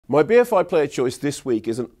My BFI player choice this week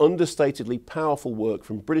is an understatedly powerful work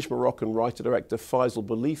from British-Moroccan writer-director Faisal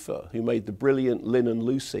Khalifa, who made the brilliant Lynn and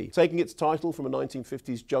Lucy. Taking its title from a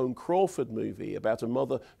 1950s Joan Crawford movie about a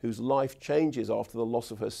mother whose life changes after the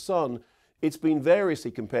loss of her son, it's been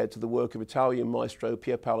variously compared to the work of Italian maestro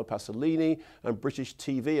Pier Paolo Pasolini and British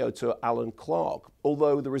TV auteur Alan Clarke,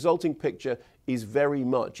 although the resulting picture is very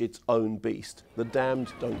much its own beast. The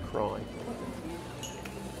damned don't cry.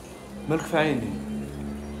 مالك في عيني؟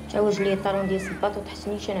 جوج لي الطالون ديال الصباط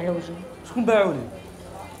وتحسنيش انا على وجهي. شكون باعولي؟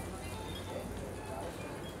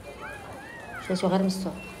 شريتو غير من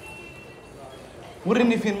السوق.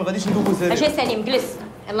 وريني فين ما غاديش ندوز عليك. اجي سليم جلس،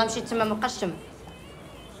 يلا مشيت تما ما بقاش تما.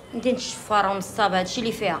 مدينة الشفارة ونصابة هادشي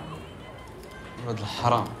اللي فيها. ولاد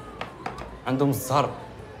الحرام عندهم الزهر.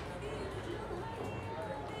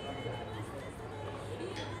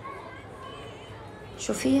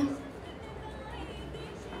 شوف فيا.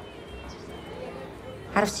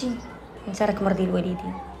 عرفتي انت راك مرضي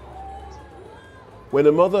الوالدين. When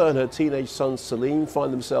a mother and her teenage son Salim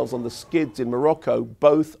find themselves on the skids in Morocco,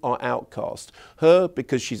 both are outcast. Her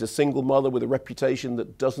because she's a single mother with a reputation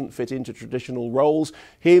that doesn't fit into traditional roles.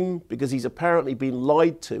 Him because he's apparently been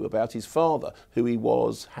lied to about his father, who he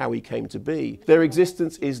was, how he came to be. Their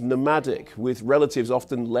existence is nomadic, with relatives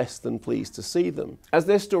often less than pleased to see them. As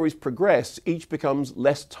their stories progress, each becomes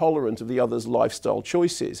less tolerant of the other's lifestyle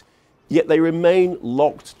choices. Yet they remain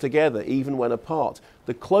locked together even when apart,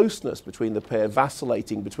 the closeness between the pair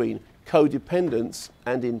vacillating between codependence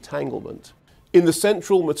and entanglement. In the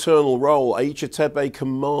central maternal role, Aisha Tebe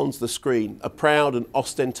commands the screen, a proud and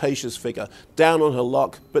ostentatious figure, down on her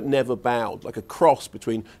luck but never bowed, like a cross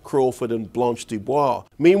between Crawford and Blanche Dubois.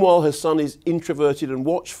 Meanwhile, her son is introverted and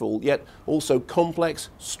watchful, yet also complex,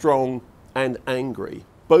 strong and angry.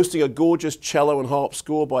 Boasting a gorgeous cello and harp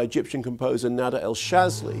score by Egyptian composer Nada El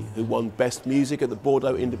Shazly, who won Best Music at the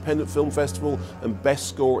Bordeaux Independent Film Festival and Best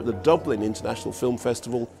Score at the Dublin International Film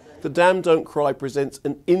Festival, The Damned Don't Cry presents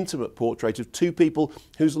an intimate portrait of two people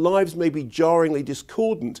whose lives may be jarringly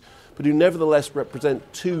discordant, but who nevertheless represent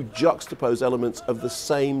two juxtaposed elements of the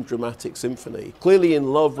same dramatic symphony. Clearly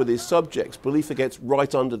in love with his subjects, Khalifa gets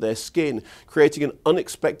right under their skin, creating an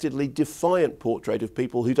unexpectedly defiant portrait of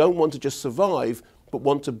people who don't want to just survive, but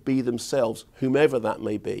want to be themselves, whomever that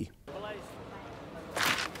may be.